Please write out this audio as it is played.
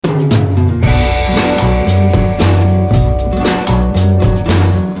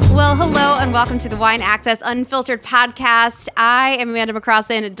welcome to the Wine Access Unfiltered podcast. I am Amanda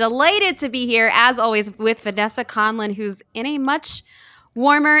McCrossin, delighted to be here, as always, with Vanessa Conlon, who's in a much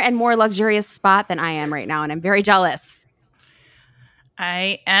warmer and more luxurious spot than I am right now, and I'm very jealous.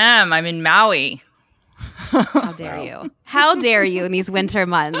 I am. I'm in Maui. How dare you? How dare you in these winter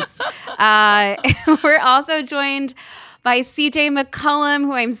months? We're also joined by CJ McCollum,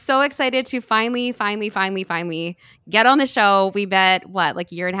 who I'm so excited to finally get on the show. We met,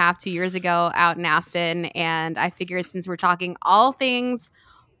 like a year and a half, 2 years ago out in Aspen. And I figured since we're talking all things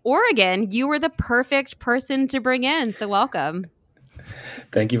Oregon, you were the perfect person to bring in. So welcome.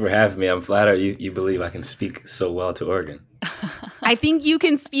 Thank you for having me. I'm flattered you believe I can speak so well to Oregon. I think you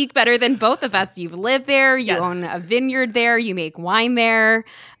can speak better than both of us. You've lived there. You Yes. own a vineyard there. You make wine there.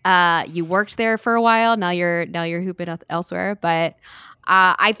 You worked there for a while. Now you're hooping elsewhere. But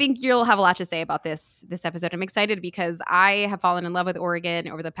I think you'll have a lot to say about this episode. I'm excited because I have fallen in love with Oregon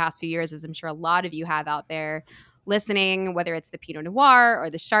over the past few years, as I'm sure a lot of you have out there listening, whether it's the Pinot Noir or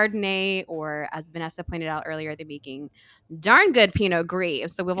the Chardonnay, or as Vanessa pointed out earlier, they're making darn good Pinot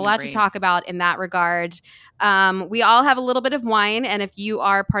Gris. So we have a lot to talk about in that regard. We all have a little bit of wine, and if you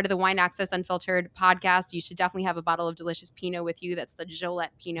are part of the Wine Access Unfiltered podcast, you should definitely have a bottle of delicious Pinot with you. That's the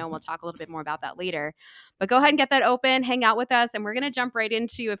Jolette Pinot. We'll talk a little bit more about that later. But go ahead and get that open, hang out with us, and we're going to jump right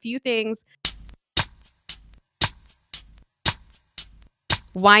into a few things.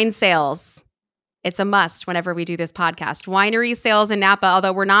 Wine sales. It's a must whenever we do this podcast. Winery sales in Napa,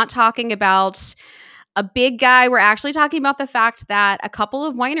 although we're not talking about a big guy. We're actually talking about the fact that a couple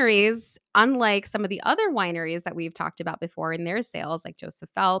of wineries, unlike some of the other wineries that we've talked about before in their sales, like Joseph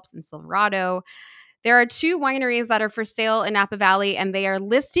Phelps and Silverado, there are two wineries that are for sale in Napa Valley, and they are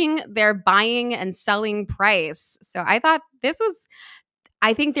listing their buying and selling price. So I thought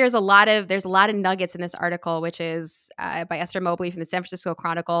I think there's a lot of nuggets in this article, which is by Esther Mobley from the San Francisco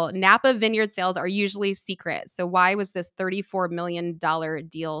Chronicle. Napa vineyard sales are usually secret. So why was this $34 million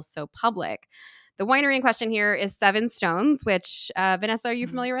deal so public? The winery in question here is Seven Stones, which, Vanessa, are you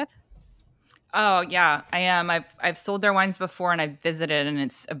familiar with? Oh, yeah, I am. I've sold their wines before and I've visited, and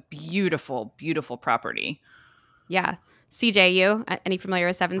it's a beautiful, beautiful property. Yeah. CJ, you? Any familiar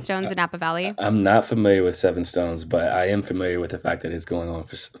with Seven Stones in Napa Valley? I'm not familiar with Seven Stones, but I am familiar with the fact that it's going on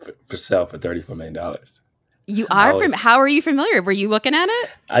for sale for $34 million. You are how are you familiar? Were you looking at it?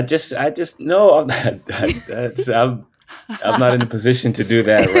 I just no, I'm not. I'm not in a position to do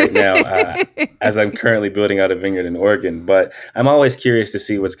that right now, as I'm currently building out a vineyard in Oregon. But I'm always curious to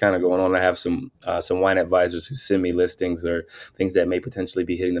see what's kind of going on. I have some wine advisors who send me listings or things that may potentially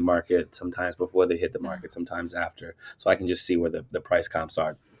be hitting the market, sometimes before they hit the market, sometimes after. So I can just see where the price comps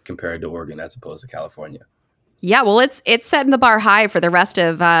are compared to Oregon as opposed to California. Yeah, well, it's setting the bar high for the rest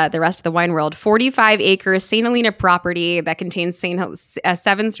of the wine world. 45 acres, St. Helena property that contains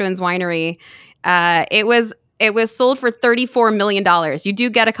Seven Stones Winery. It was sold for $34 million. You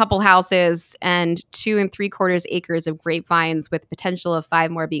do get a couple houses and 2 3/4 acres of grapevines with potential of 5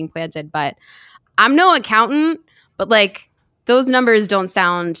 more being planted. But I'm no accountant, but like those numbers don't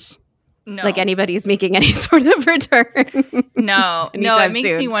sound like anybody's making any sort of return. No, it makes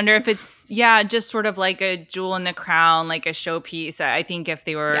soon. me wonder if it's, just sort of like a jewel in the crown, like a showpiece. I think if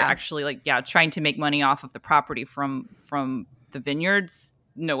they were actually trying to make money off of the property from the vineyards,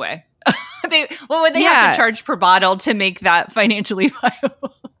 no way. What would they have to charge per bottle to make that financially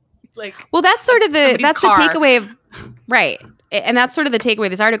viable? That's sort of the takeaway of right. And that's sort of the takeaway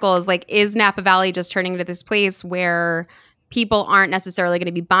of this article is Napa Valley just turning into this place where people aren't necessarily going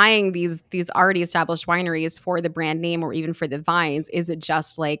to be buying these already established wineries for the brand name or even for the vines? Is it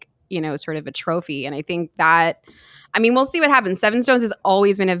just sort of a trophy? And I think that, we'll see what happens. Seven Stones has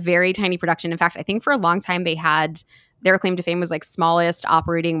always been a very tiny production. In fact, I think for a long time they had their claim to fame was smallest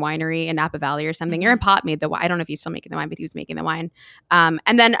operating winery in Napa Valley or something. Aaron Pott made the wine. I don't know if he's still making the wine, but he was making the wine. And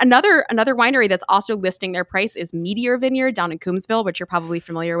then another winery that's also listing their price is Meteor Vineyard down in Coombsville, which you're probably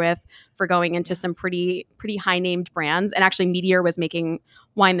familiar with for going into some pretty high named brands. And actually Meteor was making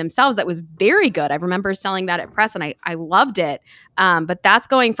wine themselves that was very good. I remember selling that at press and I loved it. But that's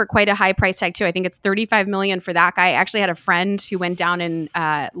going for quite a high price tag too. I think it's $35 million for that guy. I actually had a friend who went down and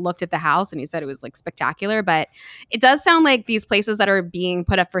looked at the house and he said it was spectacular. But it does sound like these places that are being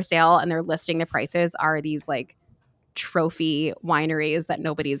put up for sale and they're listing the prices are these trophy wineries that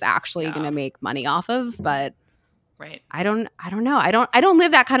nobody's actually going to make money off of. But right. I don't know. I don't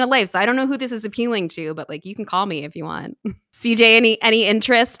live that kind of life, so I don't know who this is appealing to. But you can call me if you want. CJ, any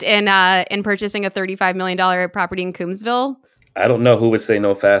interest in purchasing a $35 million property in Coombsville? I don't know who would say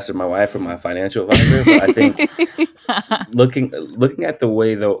no faster, my wife or my financial advisor, but I think looking at the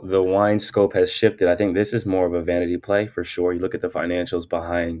way the wine scope has shifted, I think this is more of a vanity play for sure. You look at the financials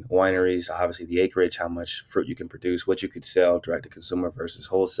behind wineries, obviously the acreage, how much fruit you can produce, what you could sell direct to consumer versus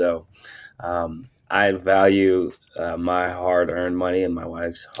wholesale. I value my hard earned money and my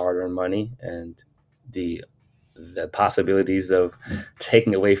wife's hard earned money, and the possibilities of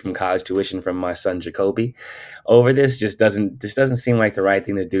taking away from college tuition from my son Jacoby over this just doesn't seem like the right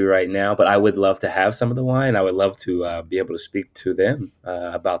thing to do right now. But I would love to have some of the wine. I would love to be able to speak to them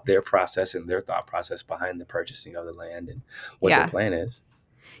about their process and their thought process behind the purchasing of the land and what their plan is.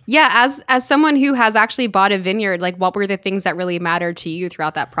 Yeah, as someone who has actually bought a vineyard, like what were the things that really mattered to you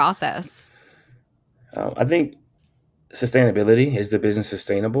throughout that process? I think sustainability. Is the business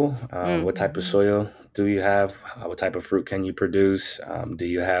sustainable? What type of soil do you have? What type of fruit can you produce? Do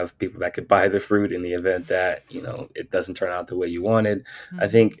you have people that could buy the fruit in the event that it doesn't turn out the way you wanted? I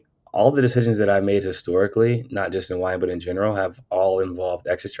think all the decisions that I made historically, not just in wine but in general, have all involved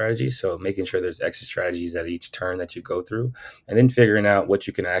exit strategies. So making sure there's exit strategies at each turn that you go through, and then figuring out what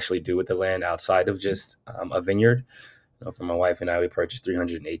you can actually do with the land outside of just a vineyard. For my wife and I, we purchased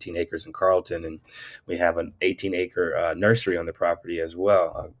 318 acres in Carlton, and we have an 18-acre nursery on the property as well,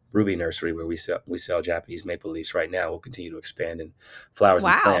 a Ruby Nursery, where we sell Japanese maple leaves right now. We'll continue to expand in flowers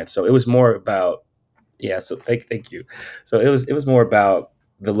and plants. So it was more about, So thank you. So it was more about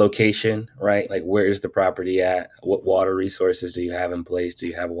the location, right? Like, where is the property at? What water resources do you have in place? Do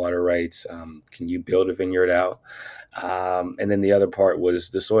you have water rights? Can you build a vineyard out? And then the other part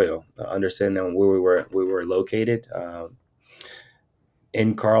was the soil, understanding where we were located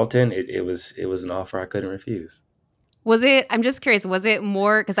in Carlton. It was an offer I couldn't refuse. I'm just curious, was it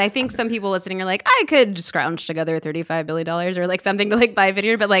more, because I think some people listening are like, I could scrounge together $35 billion or like something to like buy a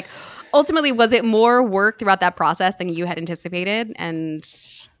vineyard, but like ultimately, was it more work throughout that process than you had anticipated? And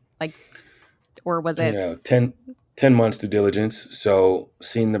like, or was it? 10 months due diligence. So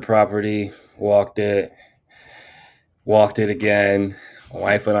seen the property, walked it again. My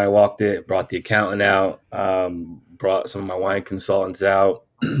wife and I walked it, brought the accountant out, brought some of my wine consultants out.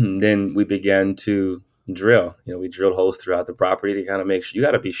 Then we began to drill. We drilled holes throughout the property to kind of make sure. You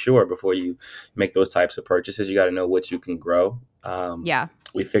got to be sure before you make those types of purchases. You got to know what you can grow.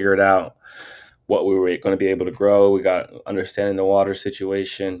 We figured out what we were going to be able to grow. We got understanding the water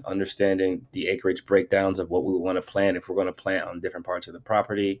situation, understanding the acreage breakdowns of what we want to plant. If we're going to plant on different parts of the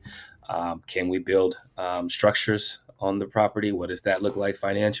property, can we build structures on the property? What does that look like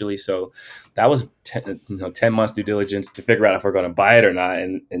financially? So that was 10 months due diligence to figure out if we're going to buy it or not.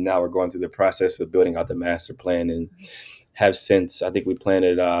 And now we're going through the process of building out the master plan, and have since, I think we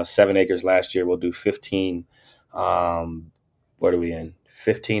planted 7 acres last year. We'll do 15. What are we in?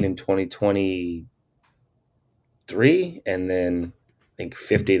 15 in 2023, and then I think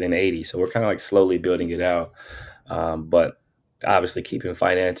 50, then 80. So we're kind of like slowly building it out. But obviously keeping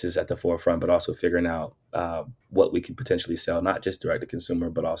finances at the forefront, but also figuring out what we could potentially sell, not just direct to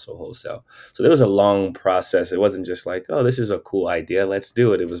consumer, but also wholesale. So there was a long process. It wasn't just like, oh, this is a cool idea, let's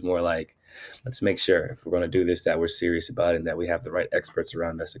do it. It was more like, let's make sure if we're going to do this, that we're serious about it and that we have the right experts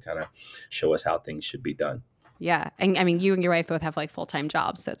around us to kind of show us how things should be done. Yeah. And I mean, you and your wife both have like full-time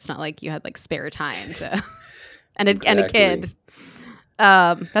jobs, so it's not like you had like spare time to and a kid.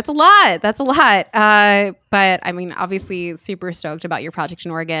 That's a lot. But I mean, obviously super stoked about your project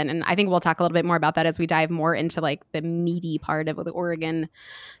in Oregon. And I think we'll talk a little bit more about that as we dive more into like the meaty part of the Oregon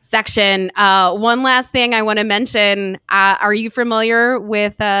section. One last thing I want to mention. Are you familiar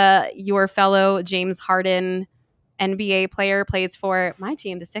with your fellow James Harden NBA player, plays for my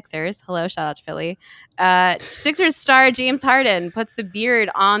team, the Sixers? Hello, shout out to Philly. Sixers star James Harden puts the beard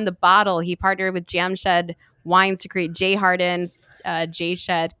on the bottle. He partnered with Jamshed Wines to create J. Harden's J.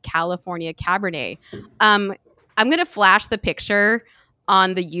 Shed California Cabernet. I'm going to flash the picture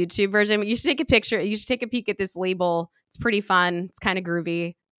on the YouTube version. You should take a picture. You should take a peek at this label. It's pretty fun. It's kind of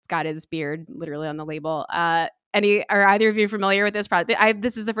groovy. It's got his beard literally on the label. Are either of you familiar with this product?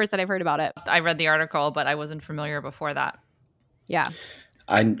 This is the first that I've heard about it. I read the article, but I wasn't familiar before that. Yeah.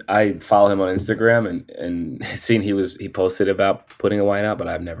 I follow him on Instagram and seen he posted about putting a wine out, but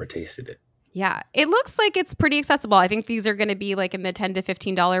I've never tasted it. Yeah, it looks like it's pretty accessible. I think these are going to be like in the $10 to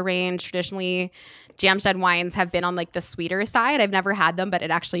 $15 range. Traditionally, Jamshed wines have been on like the sweeter side. I've never had them, but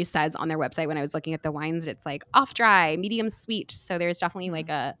it actually says on their website when I was looking at the wines, it's like off dry, medium sweet. So there's definitely like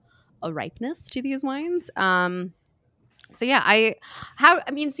a ripeness to these wines. So yeah,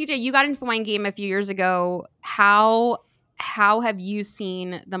 CJ, you got into the wine game a few years ago. How have you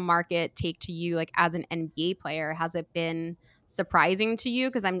seen the market take to you like as an NBA player? Has it been surprising to you?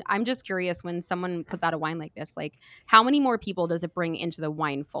 Because I'm just curious, when someone puts out a wine like this, like how many more people does it bring into the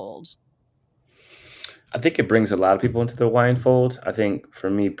wine fold? I think it brings a lot of people into the wine fold. I think for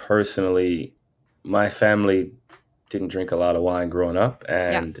me personally, my family didn't drink a lot of wine growing up,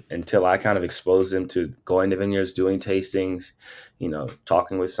 and until I kind of exposed them to going to vineyards, doing tastings,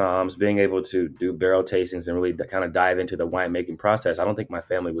 talking with somms, being able to do barrel tastings and really kind of dive into the winemaking process, I don't think my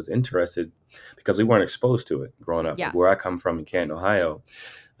family was interested because we weren't exposed to it growing up. Like where I come from in Canton, Ohio,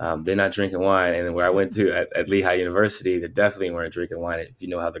 they're not drinking wine. And then where I went to at Lehigh University, they definitely weren't drinking wine. If you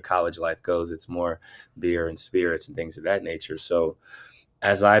know how the college life goes, it's more beer and spirits and things of that nature. So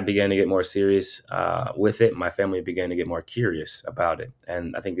as I began to get more serious with it, my family began to get more curious about it.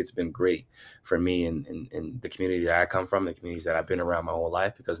 And I think it's been great for me in the community that I come from, the communities that I've been around my whole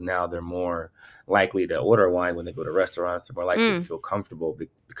life, because now they're more likely to order wine when they go to restaurants. They're more likely to feel comfortable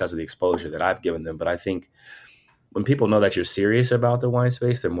because of the exposure that I've given them. But I think when people know that you're serious about the wine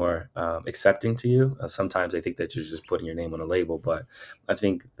space, they're more accepting to you. Sometimes they think that you're just putting your name on a label, but I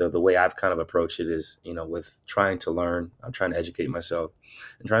think the way I've kind of approached it is, with trying to learn, I'm trying to educate myself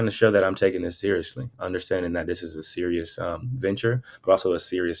and trying to show that I'm taking this seriously, understanding that this is a serious venture, but also a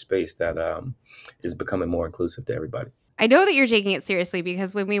serious space that is becoming more inclusive to everybody. I know that you're taking it seriously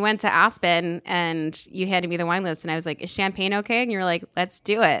because when we went to Aspen and you handed me the wine list and I was like, is champagne okay? And you're like, let's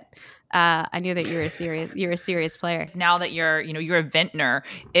do it. I knew that you're a serious player. Now that you're a vintner,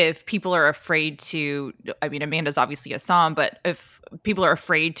 if people are afraid to, I mean, Amanda's obviously a somm, but if people are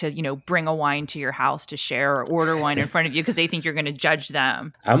afraid to, bring a wine to your house to share or order wine in front of you because they think you're going to judge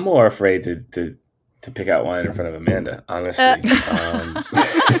them. I'm more afraid to pick out wine in front of Amanda, honestly.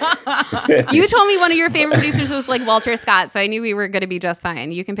 You told me one of your favorite producers was like Walter Scott, so I knew we were going to be just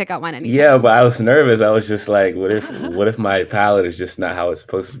fine. You can pick out one anytime. Yeah, but I was nervous. I was just like, what if my palate is just not how it's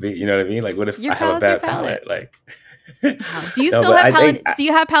supposed to be? You know what I mean? Like, what if I have a bad palate? Like, do you still have palate? Do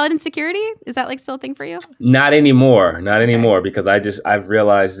you have palate insecurity? Is that like still a thing for you? Not anymore. Not anymore, because I've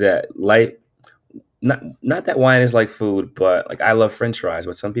realized that not that wine is like food, but like I love French fries,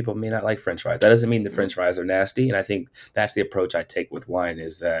 but some people may not like French fries. That doesn't mean the French fries are nasty. And I think that's the approach I take with wine,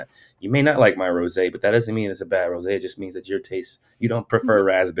 is that you may not like my rosé, but that doesn't mean it's a bad rosé. It just means that you don't prefer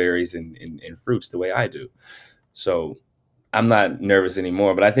raspberries and fruits the way I do. So I'm not nervous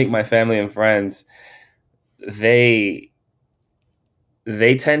anymore. But I think my family and friends, they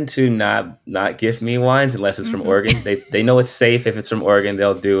tend to not gift me wines unless it's from Oregon. They know it's safe. If it's from Oregon,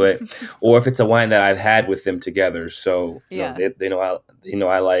 they'll do it. Or if it's a wine that I've had with them together. So they know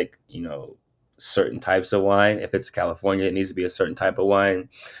I like, certain types of wine. If it's California, it needs to be a certain type of wine.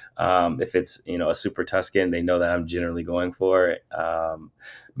 If it's, a super Tuscan, they know that I'm generally going for it.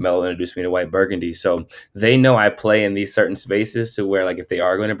 Mel introduced me to white Burgundy. So they know I play in these certain spaces to where, like, if they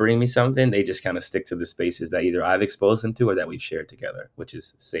are going to bring me something, they just kind of stick to the spaces that either I've exposed them to or that we've shared together, which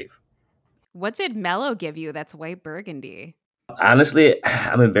is safe. What did Mello give you that's white Burgundy? Honestly,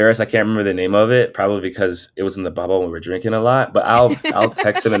 I'm embarrassed. I can't remember the name of it, probably because it was in the bubble when we were drinking a lot, but I'll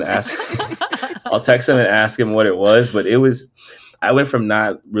text him and ask him what it was. But I went from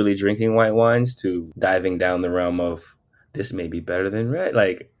not really drinking white wines to diving down the realm of, this may be better than red.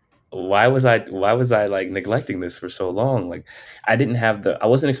 Like, why was I like neglecting this for so long? Like, I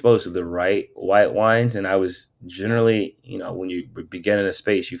wasn't exposed to the right white wines. And I was generally, when you begin in a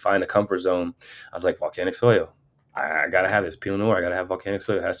space, you find a comfort zone. I was like, volcanic soil. I gotta have this Pinot Noir. I gotta have volcanic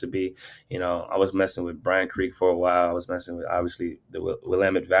soil. It has to be, I was messing with Bryant Creek for a while. I was messing with, obviously, the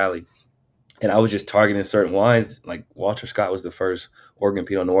Willamette Valley. And I was just targeting certain wines. Like Walter Scott was the first Oregon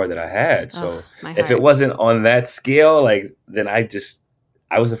Pinot Noir that I had. So if it wasn't on that scale, like, then I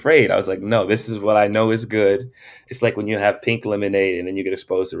was afraid. I was like, no, this is what I know is good. It's like when you have pink lemonade and then you get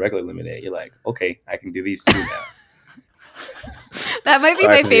exposed to regular lemonade. You're like, okay, I can do these two now. That might be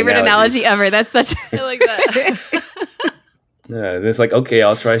my favorite analogy ever. That's such I like that. Yeah, it's like, okay,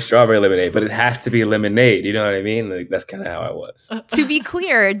 I'll try strawberry lemonade, but it has to be lemonade. You know what I mean? Like, that's kind of how I was. To be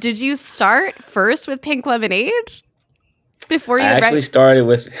clear, did you start first with pink lemonade before you? I actually started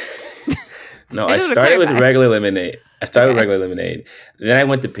with. No, I started with regular lemonade. With regular lemonade. Then I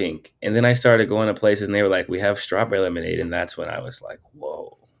went to pink, and then I started going to places, and they were like, "We have strawberry lemonade," and that's when I was like,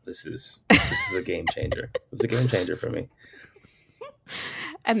 "Whoa, this is a game changer." It was a game changer for me.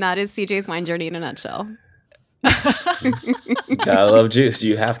 And that is CJ's wine journey in a nutshell. Gotta love juice.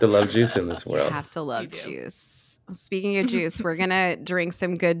 You have to love juice in this world. You have to love juice. Speaking of juice, we're going to drink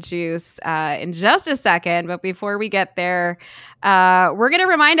some good juice in just a second. But before we get there, we're going to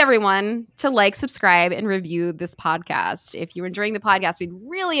remind everyone to like, subscribe, and review this podcast. If you're enjoying the podcast, we'd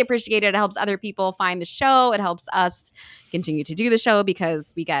really appreciate it. It helps other people find the show. It helps us continue to do the show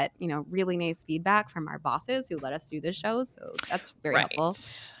because we get, really nice feedback from our bosses who let us do this show. So that's very helpful.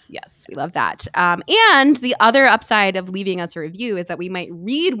 Yes, we love that. And the other upside of leaving us a review is that we might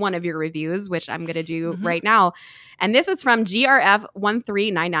read one of your reviews, which I'm going to do right now. And this is from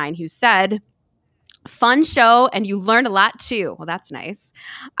GRF1399, who said, "Fun show, and you learn a lot too." Well, that's nice.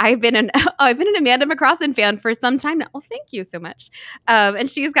 I've been an Amanda McCrossan fan for some time now. Well, thank you so much. And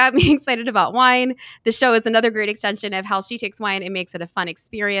she's got me excited about wine. The show is another great extension of how she takes wine and makes it a fun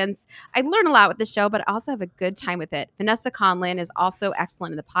experience. I learn a lot with the show, but I also have a good time with it. Vanessa Conlin is also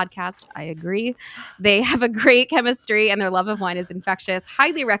excellent in the podcast. I agree. They have a great chemistry, and their love of wine is infectious.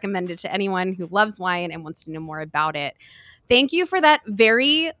 Highly recommended to anyone who loves wine and wants to know more about it. Thank you for that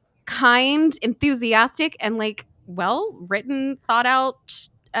very kind, enthusiastic, and well-written, thought-out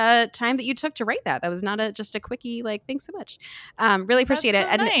time that you took to write that. That was not just a quickie, thanks so much. Really appreciate it.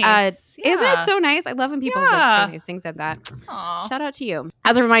 And nice. Isn't it so nice? I love when people say nice things at that. Aww. Shout out to you.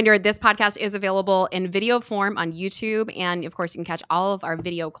 As a reminder, this podcast is available in video form on YouTube. And of course, you can catch all of our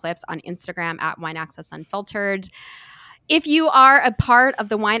video clips on Instagram at Wine Access Unfiltered. If you are a part of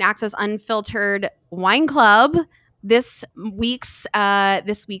the Wine Access Unfiltered Wine Club, this week's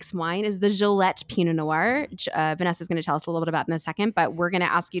wine is the Gillette Pinot Noir. Vanessa's going to tell us a little bit about in a second, but we're going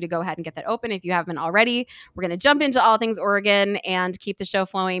to ask you to go ahead and get that open if you haven't already. We're going to jump into all things Oregon and keep the show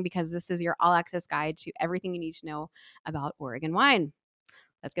flowing because this is your all-access guide to everything you need to know about Oregon wine.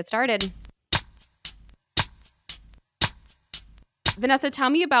 Let's get started. Vanessa,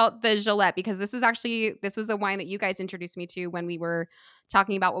 tell me about the Gillette, because this was a wine that you guys introduced me to when we were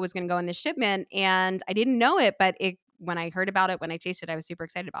talking about what was going to go in the shipment, and I didn't know it, but when I heard about it, when I tasted it, I was super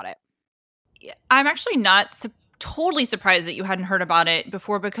excited about it. I'm actually not totally surprised that you hadn't heard about it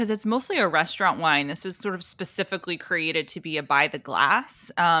before, because it's mostly a restaurant wine. This was sort of specifically created to be a by the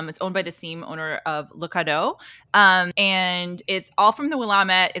glass. It's owned by the same owner of Le Cadeau. And it's all from the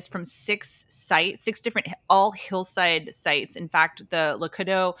Willamette. It's from 6 different, all hillside sites. In fact, the Le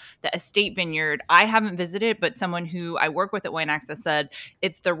Cadeau, the estate vineyard, I haven't visited, but someone who I work with at Wine Access said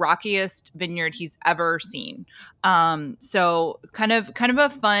it's the rockiest vineyard he's ever seen. So kind of a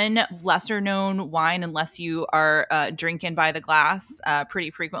fun, lesser known wine unless you are drinking by the glass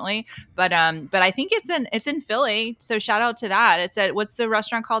pretty frequently. But I think it's in Philly. So shout out to that. It's at, what's the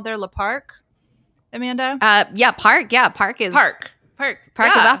restaurant called there? Le Parc, Amanda? Yeah, Park. Yeah, Park is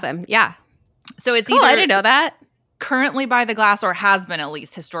awesome. Yeah. So it's cool. either I didn't know that. Currently by the glass or has been at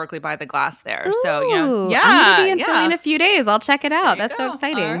least historically by the glass there. Ooh, so, I'm going to be in Philly in a few days. I'll check it out. That's so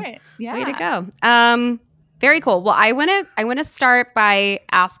exciting. All right. Yeah. Way to go. Very cool. Well, I want to start by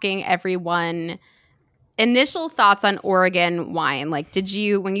asking everyone initial thoughts on Oregon wine.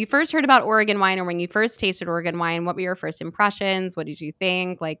 When you first heard about Oregon wine or when you first tasted Oregon wine, what were your first impressions? What did you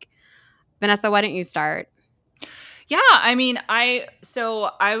think? Vanessa, why don't you start? Yeah, I mean, I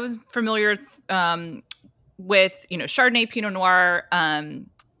was familiar with, Chardonnay, Pinot Noir,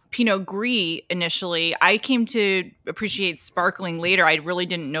 Pinot Gris initially. I came to appreciate sparkling later. I really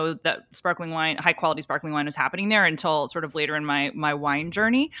didn't know that sparkling wine, high quality sparkling wine, was happening there until sort of later in my wine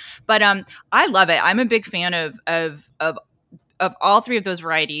journey. But I love it. I'm a big fan of all 3 of those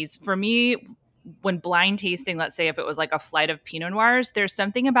varieties. For me, when blind tasting, let's say if it was like a flight of Pinot Noirs, there's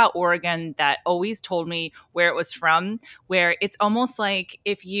something about Oregon that always told me where it was from, where it's almost like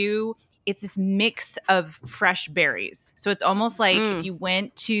it's this mix of fresh berries. So it's almost like if you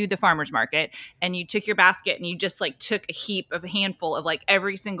went to the farmer's market and you took your basket and you just took a handful of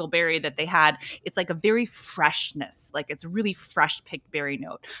every single berry that they had. It's like a very freshness, it's a really fresh picked berry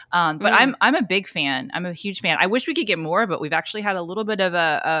note. But I'm a big fan. I'm a huge fan. I wish we could get more of it. We've actually had a little bit of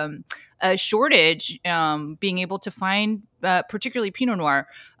a shortage being able to find particularly Pinot Noir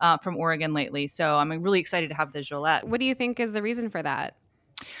from Oregon lately. So I'm really excited to have the Gillette. What do you think is the reason for that?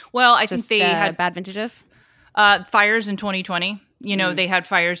 Well, I think they had bad vintages. Fires in 2020. They had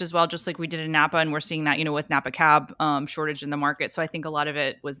fires as well, just like we did in Napa, and we're seeing that, with Napa Cab shortage in the market. So I think a lot of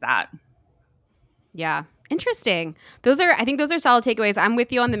it was that. Yeah. Interesting. I think those are solid takeaways. I'm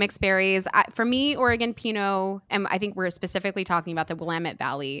with you on the mixed berries. For me, Oregon Pinot, and I think we're specifically talking about the Willamette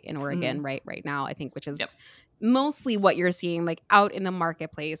Valley in Oregon right now, I think, which is mostly what you're seeing out in the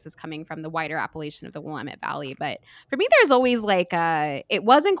marketplace is coming from the wider appellation of the Willamette Valley. But for me, there's always it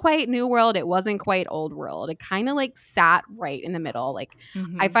wasn't quite New World. It wasn't quite Old World. It kind of sat right in the middle.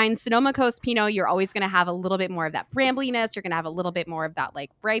 I find Sonoma Coast Pinot, you're always going to have a little bit more of that brambliness. You're going to have a little bit more of that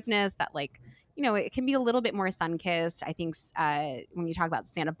ripeness, that it can be a little bit more sun-kissed. I think when you talk about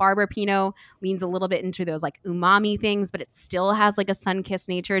Santa Barbara Pinot, leans a little bit into those like umami things, but it still has like a sun-kissed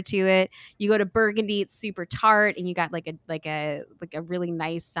nature to it. You go to Burgundy, it's super tart, and you got like a really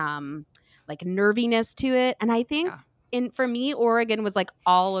nice like nerviness to it. And I think for me, Oregon was like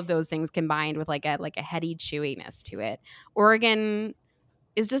all of those things combined with like a heady chewiness to it. Oregon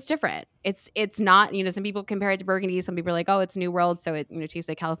is just different. It's not, some people compare it to Burgundy. Some people are like, oh, it's New World, so it tastes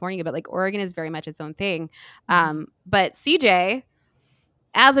like California. But like Oregon is very much its own thing. But CJ,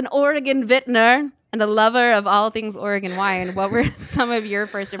 as an Oregon vintner and a lover of all things Oregon wine, what were some of your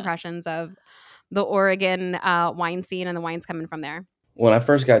first impressions of the Oregon wine scene and the wines coming from there? When I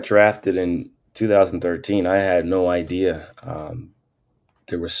first got drafted in 2013, I had no idea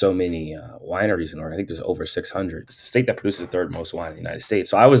there were so many wineries in Oregon. I think there's over 600. It's the state that produces the third most wine in the United States.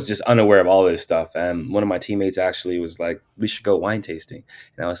 So I was just unaware of all this stuff. And one of my teammates actually was like, we should go wine tasting.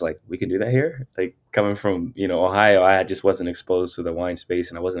 And I was like, we can do that here? Like coming from, Ohio, I just wasn't exposed to the wine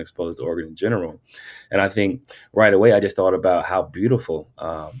space and I wasn't exposed to Oregon in general. And I think right away, I just thought about how beautiful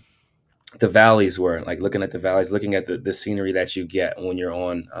the valleys were, like looking at the valleys, looking at the scenery that you get when you're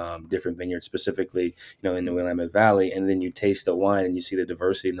on different vineyards, specifically, in the Willamette Valley. And then you taste the wine and you see the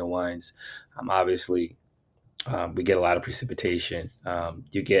diversity in the wines. Obviously, we get a lot of precipitation.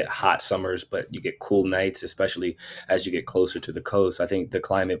 You get hot summers, but you get cool nights, especially as you get closer to the coast. I think the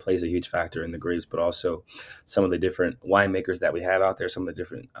climate plays a huge factor in the grapes, but also some of the different winemakers that we have out there, some of the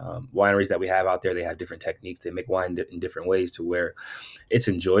different wineries that we have out there, they have different techniques. They make wine in different ways to where it's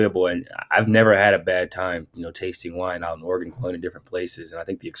enjoyable. And I've never had a bad time, tasting wine out in Oregon, going to different places. And I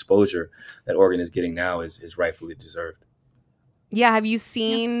think the exposure that Oregon is getting now is rightfully deserved. Yeah. Have you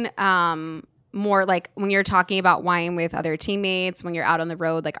seen more like when you're talking about wine with other teammates, when you're out on the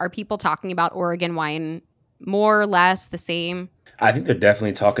road, like are people talking about Oregon wine more or less the same? I think they're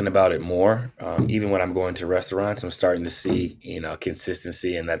definitely talking about it more. Even when I'm going to restaurants, I'm starting to see,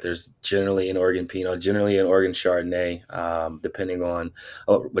 consistency and that there's generally an Oregon Pinot, generally an Oregon Chardonnay, depending on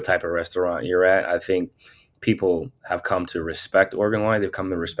what type of restaurant you're at. I think people have come to respect Oregon wine. They've come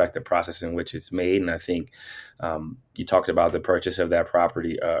to respect the process in which it's made. And I think you talked about the purchase of that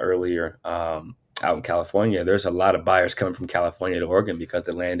property earlier out in California. There's a lot of buyers coming from California to Oregon because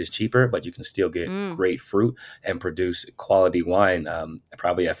the land is cheaper, but you can still get great fruit and produce quality wine,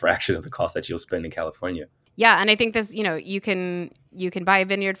 probably a fraction of the cost that you'll spend in California. Yeah, and I think this, you can buy a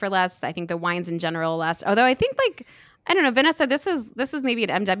vineyard for less. I think the wines in general less. Although I think I don't know, Vanessa, this is maybe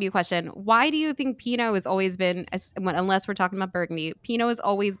an MW question. Why do you think Pinot has always been, unless we're talking about Burgundy, Pinot has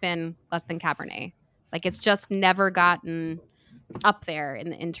always been less than Cabernet? Like it's just never gotten up there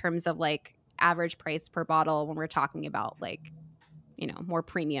in terms of like average price per bottle when we're talking about like, more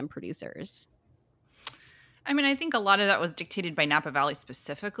premium producers. I mean, I think a lot of that was dictated by Napa Valley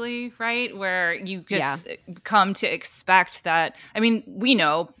specifically, right? Where you just come to expect that. I mean, we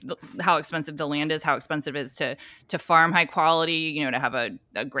know how expensive the land is, how expensive it is to farm high quality, to have a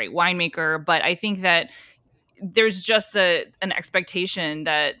great winemaker. But I think that there's just an expectation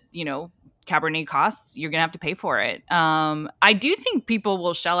that, Cabernet costs, you're going to have to pay for it. I do think people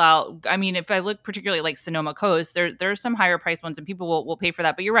will shell out. I mean, if I look particularly like Sonoma Coast, there are some higher priced ones and people will pay for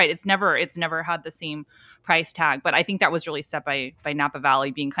that. But you're right. It's never had the same price tag. But I think that was really set by Napa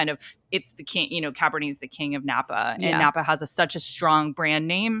Valley being kind of, it's the king, Cabernet is the king of Napa. And Napa has such a strong brand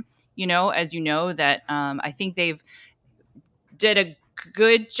name, as that I think they've did a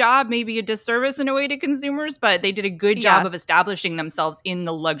good job, maybe a disservice in a way to consumers, but they did a good job of establishing themselves in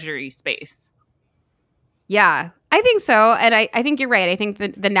the luxury space. Yeah, I think so. And I think you're right. I think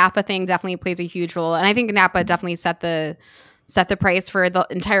the Napa thing definitely plays a huge role. And I think Napa definitely set the price for the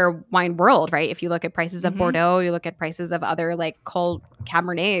entire wine world, right? If you look at prices of Bordeaux, you look at prices of other like cold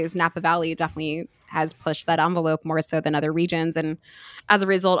Cabernets, Napa Valley definitely has pushed that envelope more so than other regions. And as a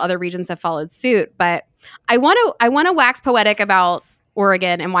result, other regions have followed suit. But I want to wax poetic about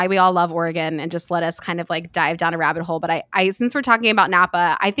Oregon and why we all love Oregon and just let us kind of like dive down a rabbit hole. But I since we're talking about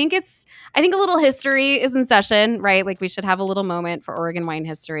Napa, I think a little history is in session, right? Like we should have a little moment for Oregon wine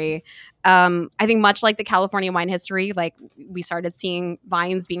history. I think much like the California wine history, like we started seeing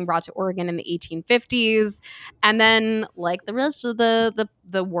vines being brought to Oregon in the 1850s. And then like the rest of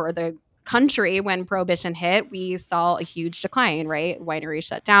the country, when Prohibition hit, we saw a huge decline, right? Wineries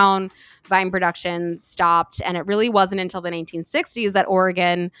shut down, vine production stopped. And it really wasn't until the 1960s that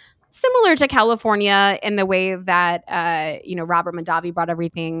Oregon, similar to California in the way that, Robert Mondavi brought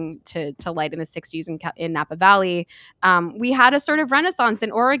everything to light in the 60s in Napa Valley, we had a sort of renaissance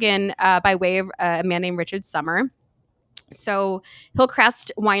in Oregon by way of a man named Richard Sommer. So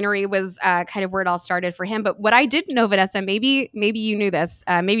Hillcrest Winery was kind of where it all started for him. But what I didn't know, Vanessa, maybe you knew this,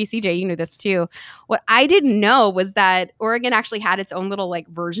 maybe CJ, you knew this too. What I didn't know was that Oregon actually had its own little like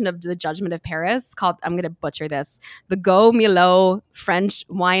version of the Judgment of Paris called, I'm going to butcher this, the Go Milo French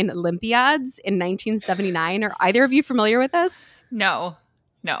Wine Olympiads in 1979. Are either of you familiar with this? No.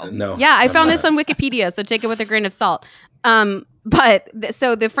 Yeah, I found this on Wikipedia, so take it with a grain of salt.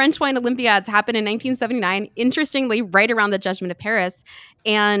 So the French Wine Olympiads happened in 1979, interestingly, right around the Judgment of Paris.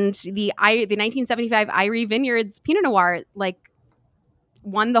 And the 1975 Irie Vineyards Pinot Noir, like,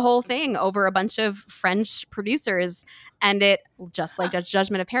 won the whole thing over a bunch of French producers. And it, just like the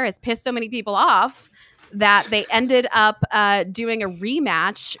Judgment of Paris, pissed so many people off that they ended up doing a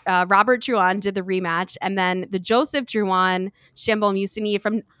rematch. Robert Drouhin did the rematch. And then the Joseph Drouhin Chambon Musigny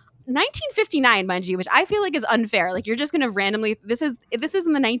from 1959, mind you, which I feel like is unfair. Like, you're just going to randomly, if this is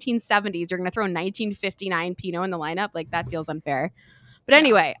in the 1970s, you're going to throw 1959 Pinot in the lineup. Like, that feels unfair. But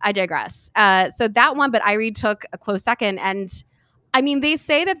anyway, I digress. So that one, but Irie took a close second. And I mean, they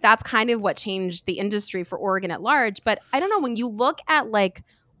say that that's kind of what changed the industry for Oregon at large. But I don't know, when you look at like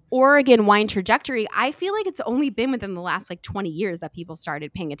Oregon wine trajectory, I feel like it's only been within the last like 20 years that people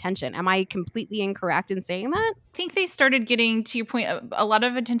started paying attention. Am I completely incorrect in saying that? I think they started getting, to your point, a lot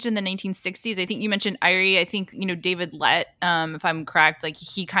of attention in the 1960s. I think you mentioned Irie. I think, David Lett, if I'm correct, like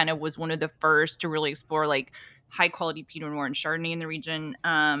he kind of was one of the first to really explore like high quality Pinot Noir and Chardonnay in the region.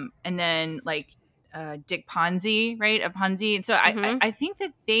 And then like Dick Ponzi, right? Of Ponzi. And so I think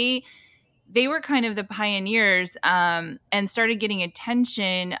that they were kind of the pioneers and started getting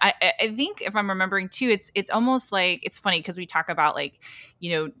attention. I think, if I'm remembering too, it's almost like, it's funny because we talk about like,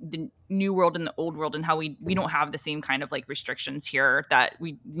 the new world and the old world, and how we don't have the same kind of like restrictions here that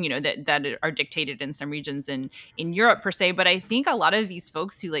we, that are dictated in some regions in Europe per se. But I think a lot of these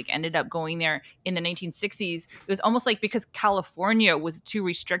folks who like ended up going there in the 1960s, it was almost like because California was too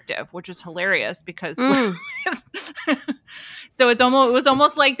restrictive, which was hilarious because so it was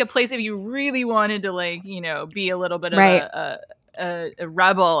almost like the place, if you really wanted to like, be a little bit of a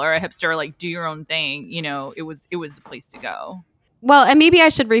rebel or a hipster, like do your own thing, it was the place to go. Well, and maybe I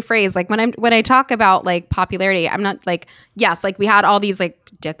should rephrase, like when I talk about like popularity, I'm not like, yes, like we had all these, like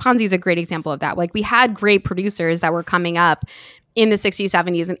Dick Ponzi is a great example of that. Like we had great producers that were coming up in the 60s,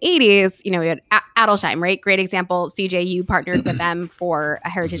 70s, and 80s. We had Adelsheim, right? Great example. CJ, you partnered with them for a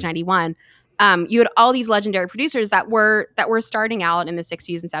Heritage 91. You had all these legendary producers that were starting out in the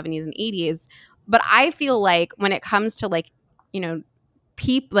 60s and 70s and 80s. But I feel like when it comes to like,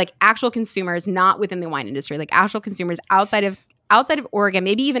 like actual consumers, not within the wine industry, like actual consumers outside of Oregon,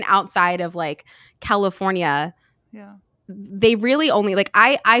 maybe even outside of like California, they really only like,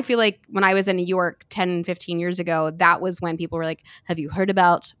 I feel like when I was in New York 10, 15 years ago, that was when people were like, have you heard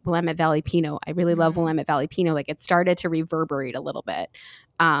about Willamette Valley Pinot? I really love Willamette Valley Pinot. Like, it started to reverberate a little bit.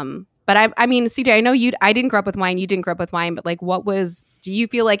 But I mean, CJ, I know I didn't grow up with wine. You didn't grow up with wine, but like, do you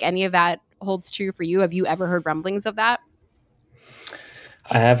feel like any of that holds true for you? Have you ever heard rumblings of that?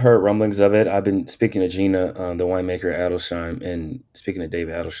 I have heard rumblings of it. I've been speaking to Gina, the winemaker at Adelsheim, and speaking to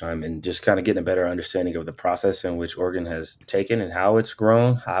David Adelsheim, and just kind of getting a better understanding of the process in which Oregon has taken and how it's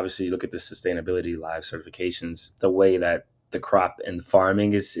grown. Obviously, you look at the Sustainability Live certifications, the way that the crop and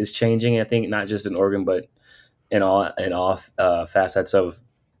farming is changing. I think not just in Oregon, but in all facets of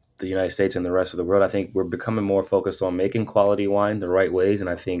the United States and the rest of the world. I think we're becoming more focused on making quality wine the right ways. And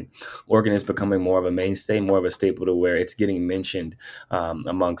I think Oregon is becoming more of a mainstay, more of a staple to where it's getting mentioned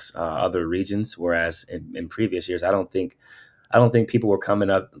amongst other regions. Whereas in previous years, I don't think people would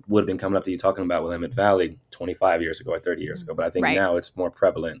have been coming up to you talking about Willamette Valley 25 years ago or 30 years ago. But I think now it's more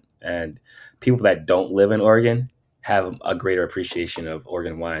prevalent, and people that don't live in Oregon have a greater appreciation of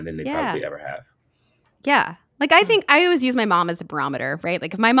Oregon wine than they probably ever have. Yeah. Like, I think I always use my mom as a barometer, right?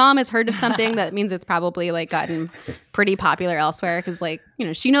 Like, if my mom has heard of something, that means it's probably like gotten pretty popular elsewhere, because like,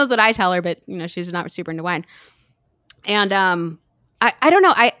 she knows what I tell her, but she's not super into wine. And I don't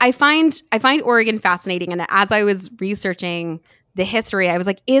know. I find Oregon fascinating. And as I was researching the history, I was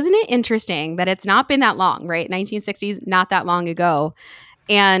like, isn't it interesting that it's not been that long, right? 1960s, not that long ago.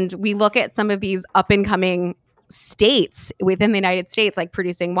 And we look at some of these up and coming states within the United States, like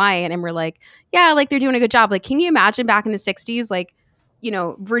producing wine, and we're like, yeah, like they're doing a good job. Like, can you imagine back in the 60s, like,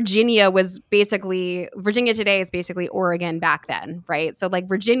 Virginia today is basically Oregon back then, right? So like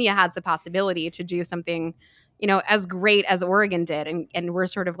Virginia has the possibility to do something, as great as Oregon did. And we're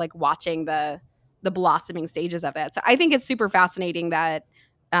sort of like watching the blossoming stages of it. So I think it's super fascinating that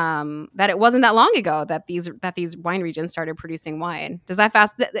that it wasn't that long ago that these wine regions started producing wine.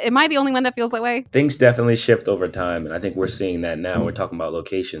 Am I the only one that feels that way? Things definitely shift over time, and I think we're seeing that now. We're talking about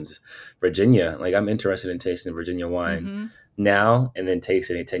locations. Virginia, like I'm interested in tasting Virginia wine now, and then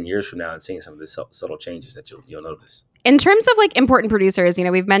tasting it 10 years from now and seeing some of the subtle changes that you'll notice. In terms of like important producers,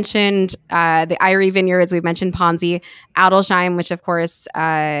 we've mentioned the Eyrie Vineyards, we've mentioned Ponzi, Adelsheim, which of course,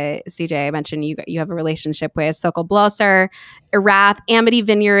 CJ, I mentioned you have a relationship with, Sokol Blosser, Erath, Amity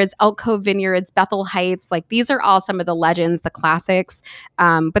Vineyards, Elk Cove Vineyards, Bethel Heights. Like these are all some of the legends, the classics.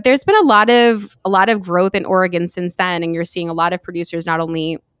 But there's been a lot of growth in Oregon since then, and you're seeing a lot of producers not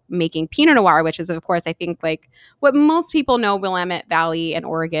only making Pinot Noir, which is of course I think like what most people know Willamette Valley and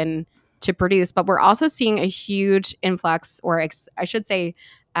Oregon to produce, but we're also seeing a huge influx, or I should say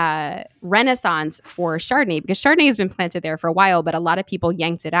renaissance for Chardonnay, because Chardonnay has been planted there for a while, but a lot of people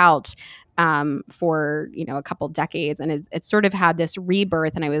yanked it out for a couple decades, and it sort of had this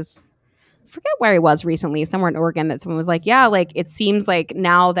rebirth. And forget where I was recently, somewhere in Oregon, that someone was like, yeah, like it seems like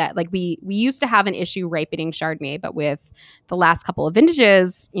now that like we used to have an issue ripening Chardonnay, but with the last couple of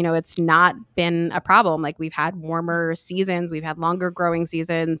vintages, it's not been a problem. Like we've had warmer seasons, we've had longer growing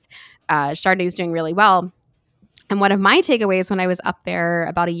seasons. Chardonnay is doing really well. And one of my takeaways when I was up there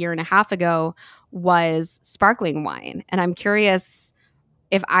about a year and a half ago was sparkling wine. And I'm curious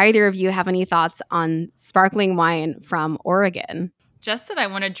if either of you have any thoughts on sparkling wine from Oregon. Just that I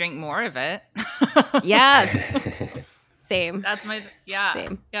want to drink more of it. Yes. Same. That's my,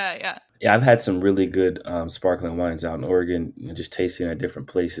 Same. Yeah. Yeah, I've had some really good sparkling wines out in Oregon, just tasting at different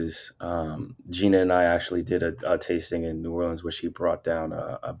places. Gina and I actually did a tasting in New Orleans where she brought down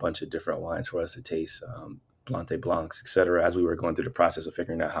a bunch of different wines for us to taste, Blanc de Blancs, et cetera, as we were going through the process of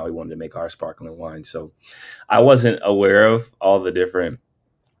figuring out how we wanted to make our sparkling wine. So I wasn't aware of all the different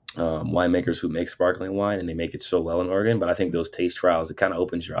winemakers who make sparkling wine, and they make it so well in Oregon. But I think those taste trials, it kind of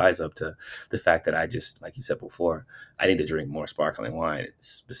opens your eyes up to the fact that I just, like you said before, I need to drink more sparkling wine,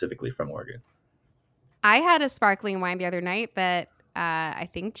 specifically from Oregon. I had a sparkling wine the other night that I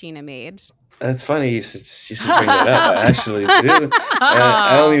think Gina made. That's funny you should bring that up. I actually do.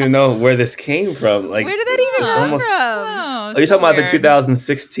 I don't even know where this came from. Like, where did that even come from? Are you talking about the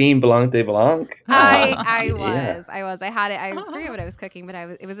 2016 Blanc de Blanc? I was. I had it. I forget what I was cooking, but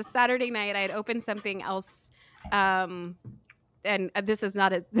it was a Saturday night. I had opened something else. And this is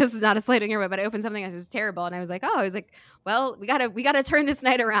not a slight on your way, but I opened something that was terrible, and I was like, well, we gotta turn this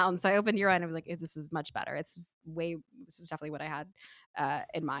night around. So I opened your wine. I was like, this is much better. This is definitely what I had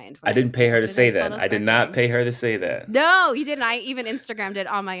in mind. I didn't pay her to say that. I did not pay her to say that. No, you didn't. I even Instagrammed it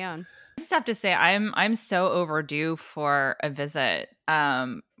on my own. I just have to say, I'm so overdue for a visit.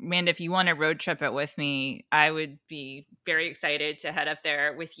 Man, if you want to road trip it with me, I would be very excited to head up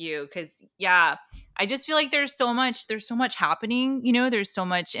there with you. Because I just feel like there's so much happening. There's so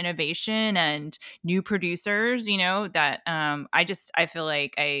much innovation and new producers. That I feel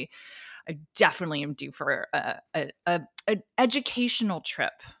like I definitely am due for a educational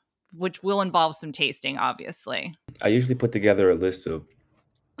trip, which will involve some tasting, obviously. I usually put together a list of